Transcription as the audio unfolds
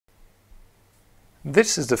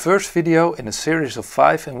This is the first video in a series of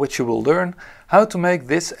 5 in which you will learn how to make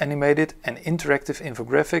this animated and interactive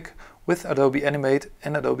infographic with Adobe Animate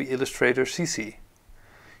and Adobe Illustrator CC.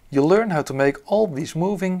 You'll learn how to make all these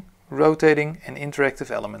moving, rotating and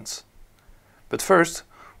interactive elements. But first,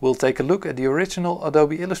 we'll take a look at the original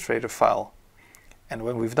Adobe Illustrator file. And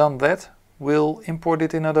when we've done that, we'll import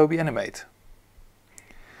it in Adobe Animate.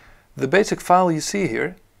 The basic file you see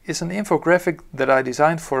here is an infographic that I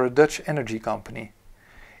designed for a Dutch energy company.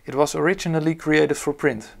 It was originally created for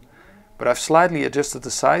print, but I've slightly adjusted the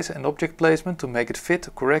size and object placement to make it fit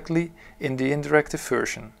correctly in the interactive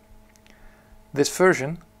version. This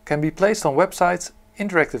version can be placed on websites,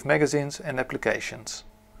 interactive magazines and applications.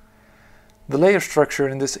 The layer structure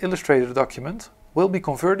in this Illustrator document will be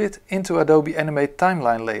converted into Adobe Animate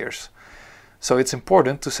timeline layers, so it's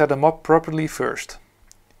important to set them up properly first.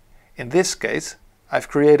 In this case, I've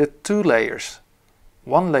created 2 layers,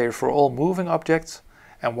 one layer for all moving objects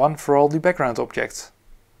and one for all the background objects.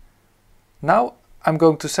 Now I'm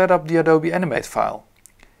going to set up the Adobe Animate file.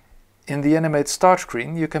 In the Animate start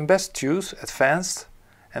screen you can best choose Advanced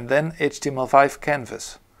and then HTML5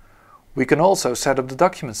 Canvas. We can also set up the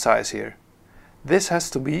document size here. This has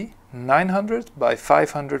to be 900 by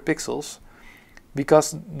 500 pixels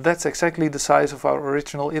because that's exactly the size of our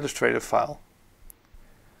original Illustrator file.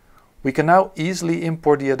 We can now easily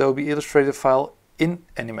import the Adobe Illustrator file in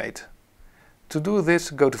Animate. To do this,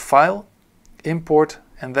 go to File, Import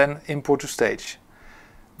and then Import to Stage.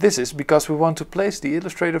 This is because we want to place the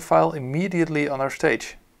Illustrator file immediately on our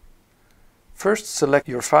stage. First select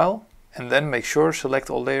your file and then make sure Select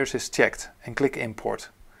All Layers is checked and click Import.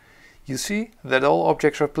 You see that all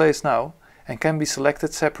objects are placed now and can be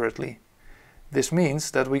selected separately. This means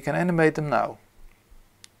that we can animate them now.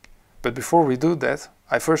 But before we do that,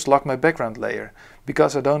 I first lock my background layer,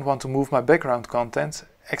 because I don't want to move my background contents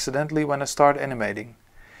accidentally when I start animating.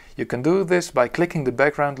 You can do this by clicking the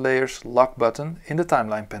background layer's lock button in the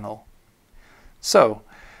timeline panel. So,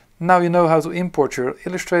 now you know how to import your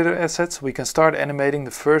Illustrator assets, we can start animating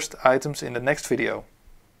the first items in the next video.